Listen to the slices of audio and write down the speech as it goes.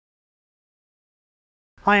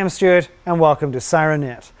Hi, I'm Stuart and welcome to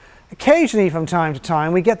SIRENNET. Occasionally from time to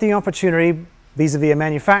time we get the opportunity vis-a-vis a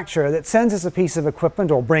manufacturer that sends us a piece of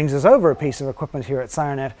equipment or brings us over a piece of equipment here at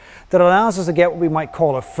SIRENNET that allows us to get what we might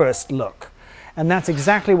call a first look. And that's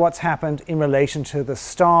exactly what's happened in relation to the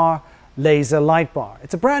Star laser light bar.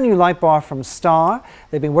 It's a brand new light bar from Star.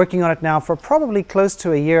 They've been working on it now for probably close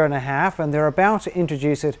to a year and a half, and they're about to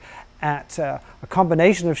introduce it at a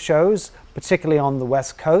combination of shows, particularly on the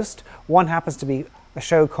West Coast. One happens to be a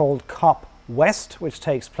show called COP West, which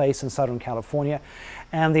takes place in Southern California.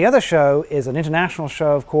 And the other show is an international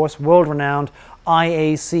show, of course, world-renowned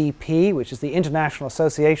IACP, which is the International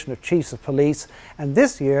Association of Chiefs of Police. And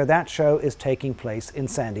this year, that show is taking place in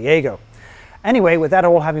San Diego. Anyway, with that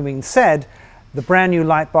all having been said, the brand new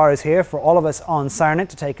light bar is here for all of us on SIRENNET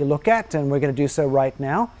to take a look at, and we're going to do so right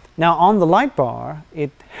now. Now, on the light bar,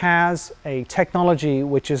 it has a technology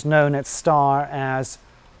which is known at Star as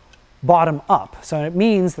bottom up. So it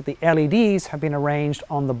means that the LEDs have been arranged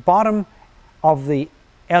on the bottom of the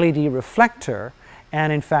LED reflector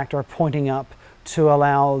and in fact are pointing up to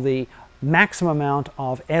allow the maximum amount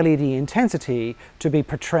of LED intensity to be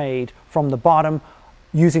portrayed from the bottom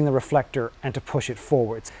using the reflector and to push it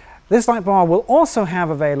forwards. This light bar will also have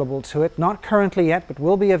available to it, not currently yet, but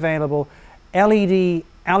will be available, LED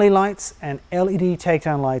alley lights and LED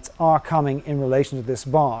takedown lights are coming in relation to this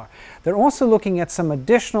bar. They're also looking at some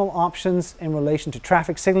additional options in relation to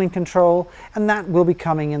traffic signaling control, and that will be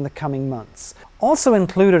coming in the coming months. Also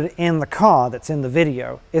included in the car that's in the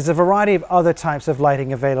video is a variety of other types of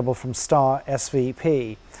lighting available from Star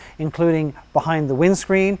SVP, including behind the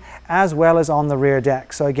windscreen as well as on the rear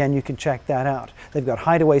deck. So again, you can check that out. They've got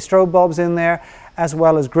hideaway strobe bulbs in there, as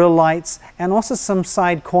well as grille lights, and also some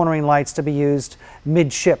side cornering lights to be used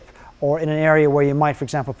midship or in an area where you might, for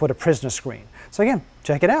example, put a prisoner screen. So again,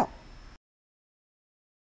 check it out.